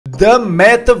The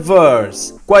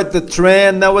Metaverse, quite the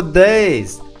trend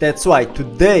nowadays. That's why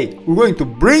today we're going to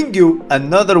bring you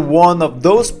another one of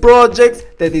those projects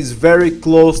that is very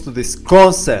close to this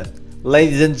concept.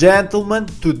 Ladies and gentlemen,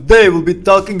 today we'll be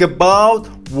talking about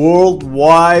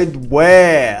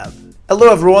WorldWideWebb.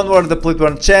 Hello everyone, we're the Play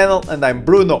channel and I'm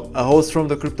Bruno, a host from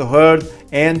the Crypto Herd,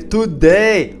 and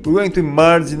today we're going to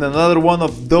immerse in another one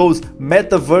of those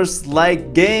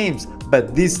Metaverse-like games,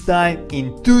 but this time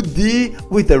in 2D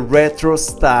with a retro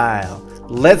style.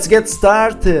 Let's get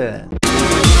started!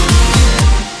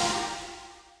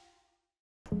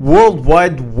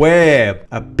 WorldWideWebb,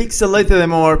 a pixelated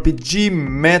MMORPG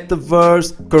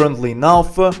metaverse currently in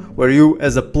alpha, where you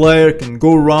as a player can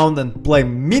go around and play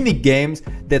mini games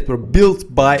that were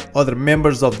built by other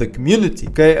members of the community.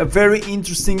 Okay, a very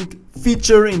interesting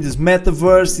feature in this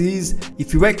metaverse is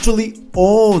if you actually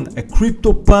own a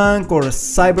CryptoPunk or a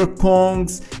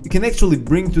CyberKongz, you can actually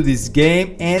bring to this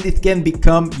game and it can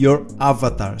become your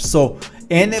avatar. So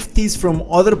NFTs from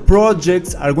other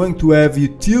projects are going to have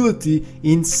utility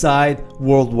inside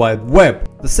WorldWideWebb.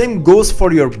 The same goes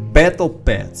for your battle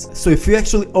pets. So if you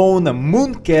actually own a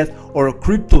Mooncat or a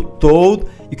CryptoToad,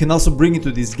 you can also bring it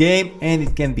to this game and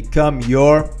it can become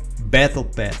your battle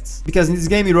pets. Because in this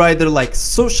game you're either like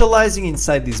socializing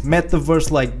inside this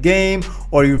metaverse like game,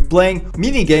 or you're playing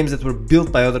mini games that were built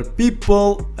by other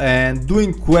people and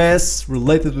doing quests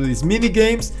related to these mini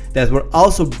games that were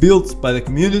also built by the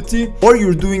community, or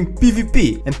you're doing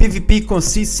PvP, and PvP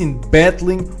consists in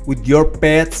battling with your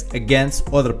pets against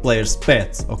other players'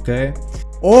 pets, okay?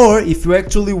 Or if you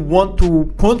actually want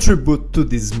to contribute to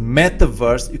this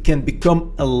metaverse, you can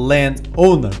become a land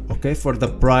owner, okay? For the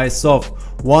price of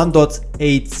 1.8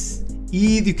 ETH,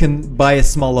 you can buy a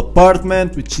small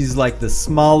apartment, which is like the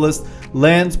smallest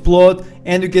land plot,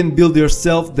 and you can build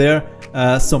yourself there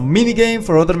some mini game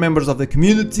for other members of the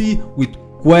community with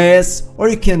quests, or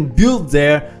you can build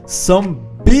there some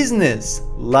business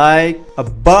like a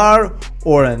bar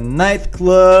or a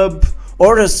nightclub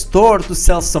or a store to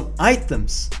sell some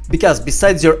items. Because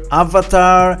besides your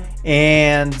avatar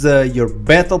and your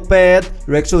battle pet,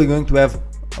 you're actually going to have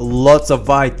lots of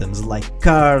items like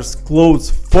cars,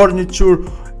 clothes, furniture,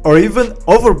 or even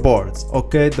overboards.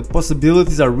 Okay, the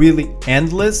possibilities are really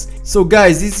endless. So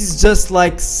guys, this is just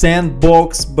like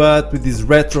Sandbox but with this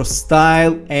retro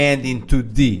style and in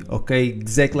 2D. Okay,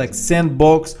 exactly like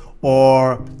Sandbox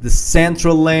or the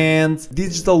Central Land,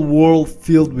 digital world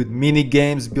filled with mini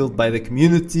games built by the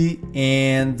community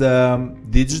and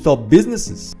digital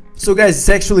businesses. So guys, it's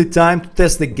actually time to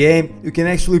test the game. You can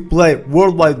actually play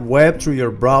WorldWideWebb through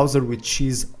your browser, which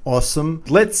is awesome.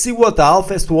 Let's see what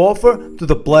Alpha has to offer to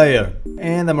the player.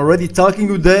 And I'm already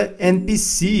talking with the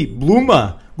NPC,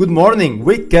 Bluma. Good morning,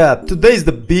 wake up, today is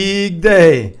the big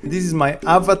day. This is my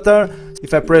avatar.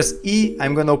 If I press E,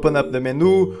 I'm gonna open up the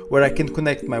menu where I can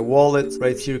connect my wallet.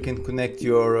 Right here you can connect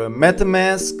your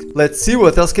MetaMask. Let's see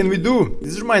what else can we do.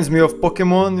 This reminds me of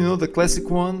Pokemon, you know, the classic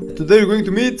one. Today you're going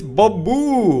to meet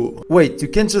Babu. Wait, you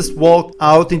can't just walk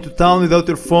out into town without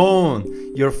your phone.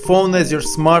 Your phone has your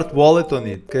smart wallet on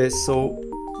it. Okay, so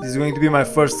this is going to be my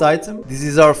first item. This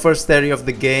is our first area of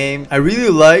the game. I really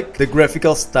like the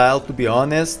graphical style, to be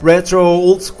honest. Retro,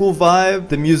 old school vibe.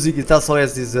 The music, it also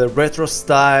has this retro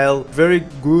style. Very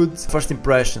good first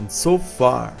impression so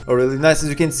far. Oh, really nice. As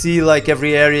you can see, like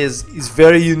every area is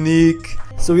very unique.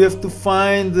 So we have to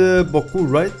find Boku,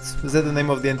 right? Is that the name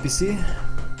of the NPC?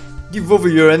 Give over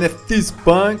your NFTs,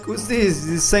 punk. Who's this? This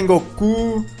is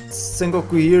Sengoku.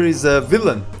 Sengoku here is a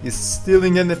villain. He's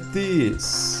stealing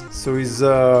NFTs. So he's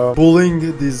bullying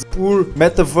this poor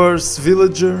metaverse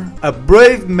villager. A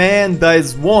brave man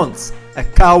dies once, a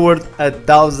coward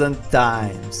 1,000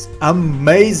 times.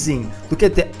 Amazing! Look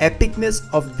at the epicness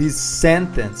of this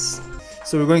sentence.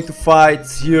 So we're going to fight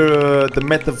here the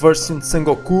metaverse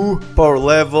Sengoku, power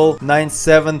level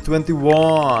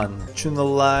 9721.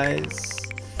 Channelize.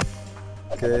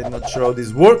 Okay, not sure how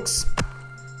this works.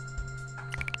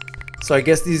 So I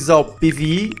guess this is our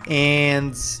PvE,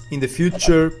 and in the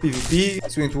future PvP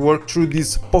is going to work through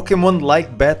these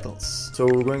Pokemon-like battles. So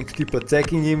we're going to keep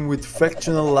attacking him with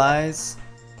Fractionalize.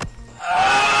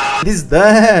 This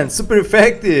done! Super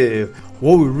effective!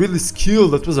 Whoa, we're really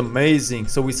skilled, that was amazing.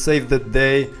 So we saved the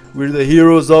day, we're the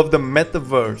heroes of the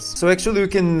metaverse. So actually we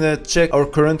can check our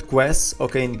current quests,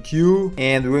 okay, in queue,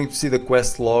 and we're going to see the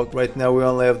quest log. Right now we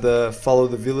only have the follow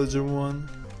the villager one.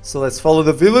 So let's follow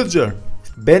the villager.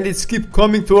 Bandits keep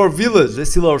coming to our village. They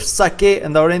steal our sake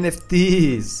and our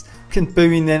NFTs. You can pay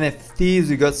in NFTs,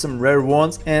 we got some rare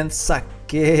ones and sake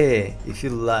if you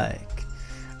like.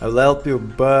 I will help you,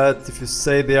 but if you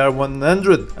say they are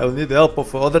 100, I will need the help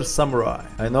of other samurai.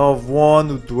 I know of one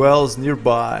who dwells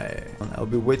nearby. I'll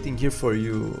be waiting here for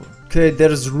you. Okay,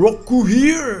 there's Roku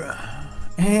here.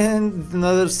 And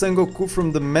another Sengoku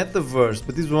from the Metaverse,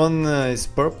 but this one is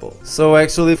purple. So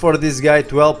actually for this guy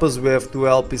to help us, we have to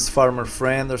help his farmer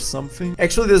friend or something.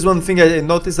 Actually, there's one thing I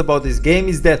noticed about this game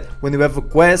is that when you have a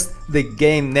quest, the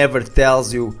game never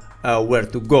tells you where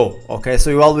to go. Okay,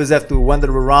 so you always have to wander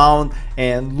around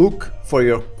and look for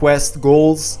your quest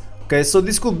goals. Okay, so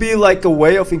this could be like a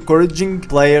way of encouraging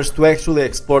players to actually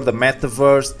explore the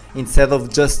metaverse instead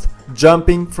of just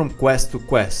jumping from quest to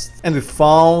quest. And we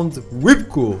found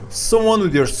Webku. Someone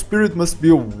with your spirit must be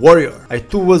a warrior. I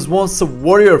too was once a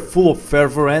warrior full of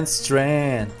fervor and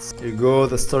strength. Here you go,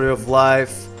 the story of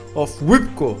life of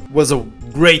Webku. Was a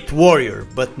great warrior,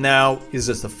 but now he's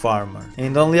just a farmer.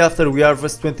 And only after we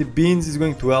harvest 20 beans he's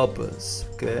going to help us.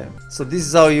 Okay, so this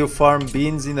is how you farm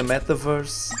beans in the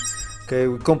metaverse. Okay,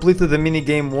 we completed the mini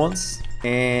game once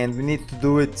and we need to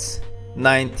do it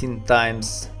 19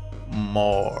 times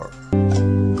more.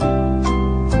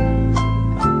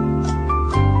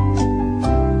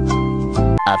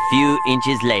 A few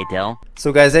inches later.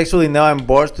 So guys, actually now I'm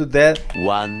bored to death.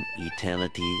 One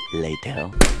eternity later.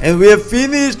 And we have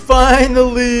finished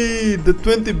finally the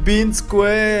 20 beans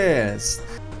quest.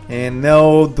 And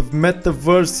now the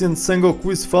Metaversian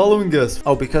Sengoku is following us.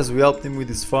 Oh, because we helped him with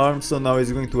his farm, so now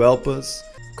he's going to help us.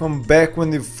 Come back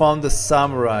when you found the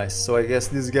samurai. So I guess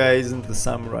this guy isn't the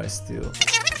samurai still.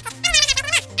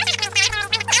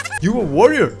 You a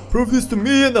warrior? Prove this to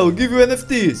me and I'll give you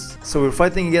NFTs. So we're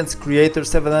fighting against Creator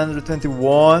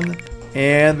 721.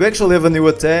 And we actually have a new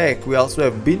attack. We also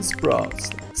have Bean Sprouts.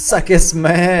 Sake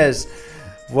Smash!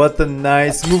 What a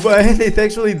nice move, and it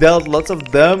actually dealt lots of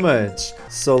damage.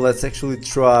 So let's actually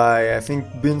try. I think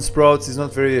Bean Sprouts is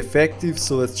not very effective,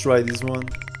 so let's try this one.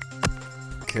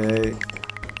 Okay.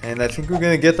 And I think we're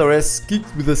gonna get our ass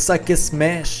kicked with the Sake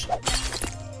Smash.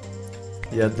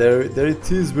 Yeah, there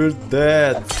it is, we're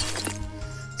dead.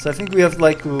 So I think we have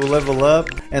like to level up,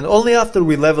 and only after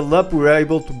we level up we're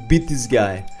able to beat this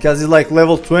guy. Because he's like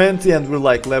level 20 and we're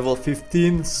like level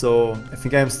 15, so I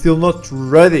think I'm still not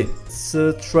ready.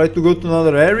 Let's try to go to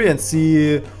another area and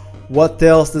see what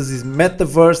else does this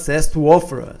metaverse has to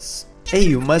offer us. Hey,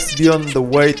 you must be on the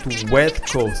way to West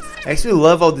Coast. I actually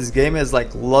love how this game has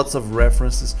like lots of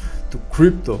references to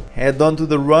crypto. Head on to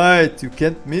the right, you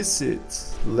can't miss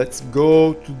it. Let's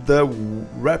go to the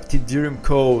Raptidirium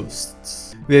Coast.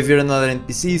 We have here another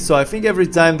NPC, so I think every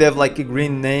time they have like a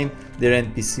green name, they're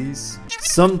NPCs.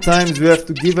 Sometimes we have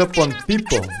to give up on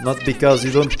people, not because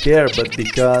we don't care, but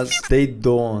because they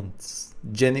don't.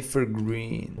 Jennifer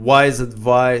Green. Wise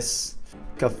advice.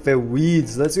 Cafe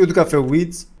Weeds. Let's go to Cafe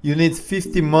Weeds. You need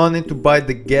 50 money to buy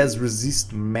the gas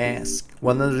resist mask.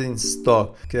 100 in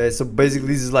stock. Okay, so basically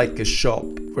this is like a shop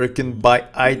where you can buy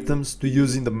items to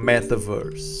use in the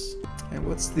metaverse. And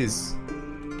what's this?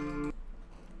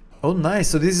 Oh nice,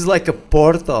 so this is like a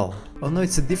portal. Oh no,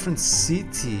 it's a different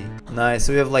city. Nice,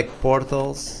 so we have like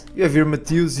portals. You have your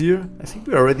Matheus here. I think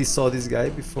we already saw this guy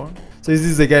before. So is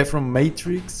this the guy from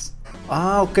Matrix?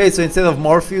 Ah, okay, so instead of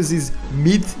Morpheus is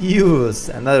Meteus.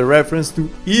 Another reference to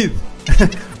Eve.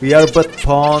 We are but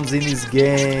pawns in this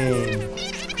game.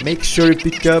 Make sure you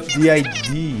pick up the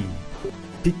ID.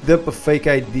 Picked up a fake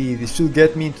ID. This should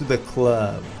get me into the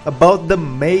club. About the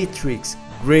Matrix.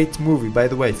 Great movie, by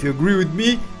the way. If you agree with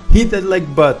me, hit that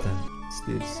like button. What's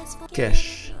this?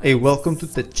 Cash. Hey, welcome to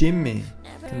Tachimi.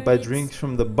 You can buy drinks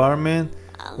from the barman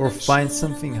or find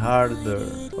something harder.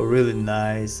 Oh, really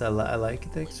nice. I like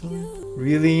it actually.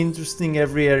 Really interesting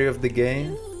every area of the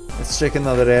game. Let's check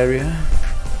another area.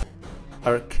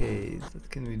 Arcade. What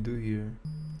can we do here?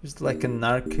 Just like an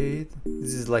arcade.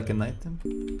 This is like an item.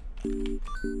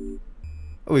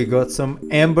 Oh, we got some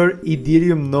Amber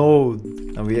Ethereum node.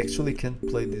 And we actually can't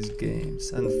play these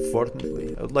games,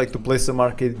 unfortunately. I would like to play some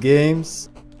arcade games.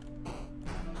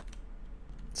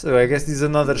 So I guess this is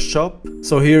another shop.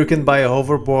 So here you can buy a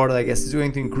hoverboard. I guess it's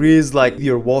going to increase like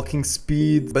your walking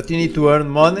speed, but you need to earn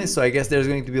money. So I guess there's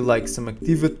going to be like some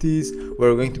activities where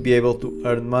you're going to be able to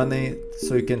earn money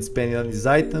so you can spend it on these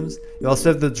items. You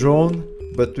also have the drone,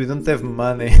 but we don't have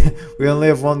money. We only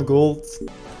have 1 gold.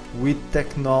 With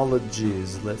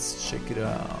technologies, let's check it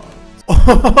out.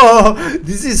 Oh,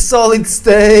 this is solid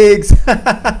stakes.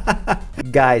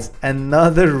 Guys,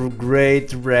 another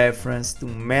great reference to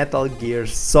Metal Gear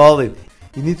Solid.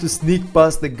 You need to sneak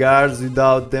past the guards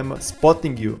without them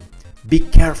spotting you. Be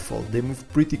careful, they move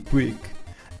pretty quick.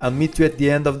 I'll meet you at the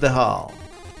end of the hall.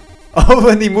 Oh,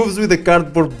 and he moves with a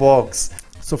cardboard box.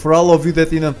 So for all of you that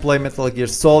didn't play Metal Gear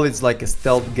Solid, it's like a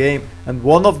stealth game, and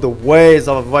one of the ways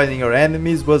of avoiding your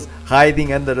enemies was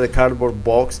hiding under the cardboard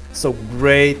box. So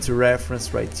great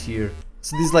reference right here.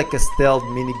 So this is like a stealth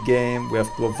mini game. We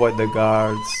have to avoid the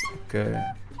guards. Okay,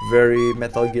 very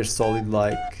Metal Gear Solid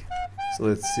like. So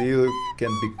let's see, you can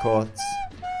be caught.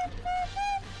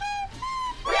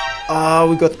 Ah,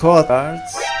 we got caught.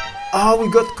 Guards. Ah,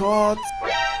 we got caught.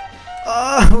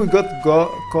 Ah, we got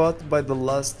caught by the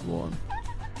last one.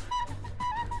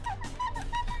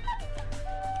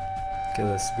 Okay,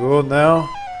 let's go now.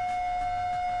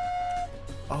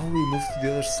 Oh, we moved to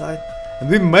the other side. And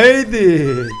we made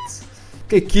it!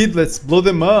 Okay, kid, let's blow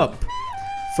them up.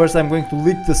 First, I'm going to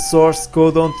leak the source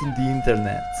code onto the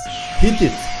internet. Hit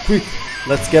it! Quick!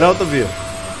 Let's get out of here!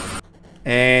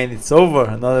 And it's over.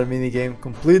 Another minigame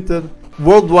completed.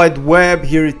 WorldWideWebb,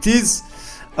 here it is.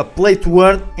 A play to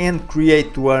earn and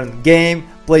create to earn game.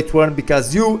 Play to earn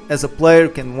because you as a player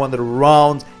can wander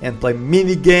around and play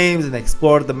mini games and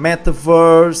explore the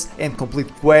metaverse and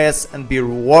complete quests and be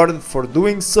rewarded for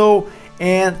doing so.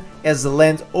 And as a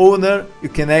landowner, you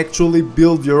can actually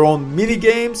build your own mini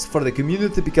games for the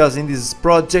community, because in this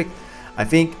project I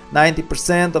think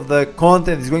 90% of the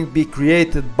content is going to be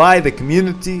created by the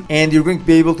community, and you're going to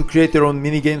be able to create your own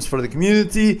mini games for the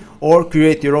community or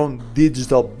create your own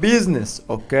digital business,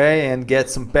 okay, and get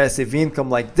some passive income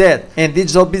like that. And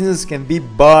digital business can be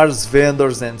bars,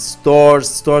 vendors and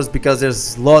stores because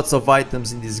there's lots of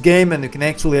items in this game, and you can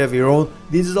actually have your own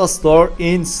digital store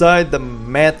inside the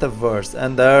metaverse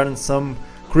and earn some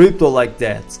crypto like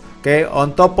that. Okay,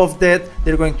 on top of that,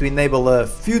 they're going to enable a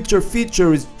future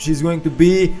feature which is going to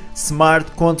be smart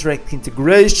contract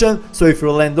integration. So if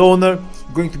you're a landowner,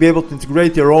 you're going to be able to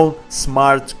integrate your own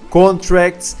smart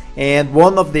contracts, and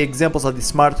one of the examples of the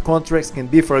smart contracts can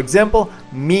be, for example,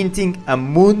 minting a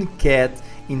Mooncat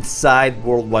inside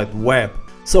WorldWideWebb.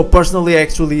 So personally, I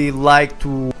actually like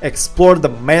to explore the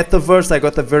metaverse. I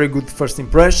got a very good first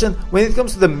impression. When it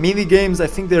comes to the mini games, I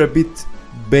think they're a bit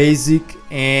basic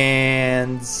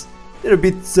and they're a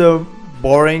bit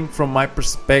boring from my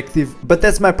perspective, but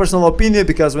that's my personal opinion,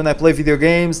 because when I play video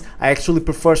games I actually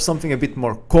prefer something a bit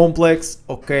more complex,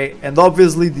 okay, and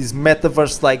obviously these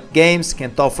metaverse like games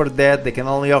can't offer that. They can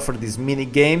only offer these mini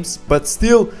games, but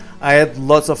still I had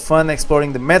lots of fun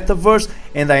exploring the metaverse,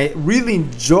 and I really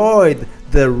enjoyed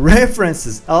the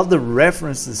references, all the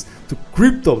references to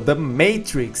crypto, the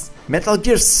Matrix, Metal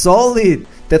Gear Solid.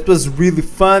 That was really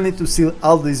funny to see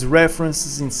all these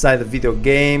references inside the video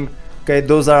game. Okay,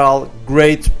 those are all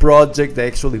great projects I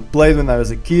actually played when I was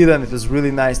a kid, and it was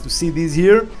really nice to see these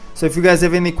here. So if you guys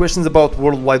have any questions about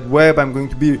WorldWideWebb, I'm going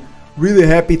to be really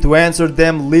happy to answer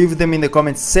them. Leave them in the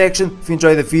comments section. If you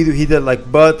enjoyed the video, hit that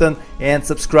like button and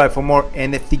subscribe for more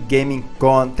NFT gaming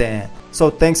content. So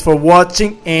thanks for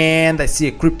watching, and I see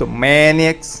you crypto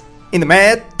maniacs in the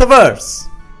metaverse.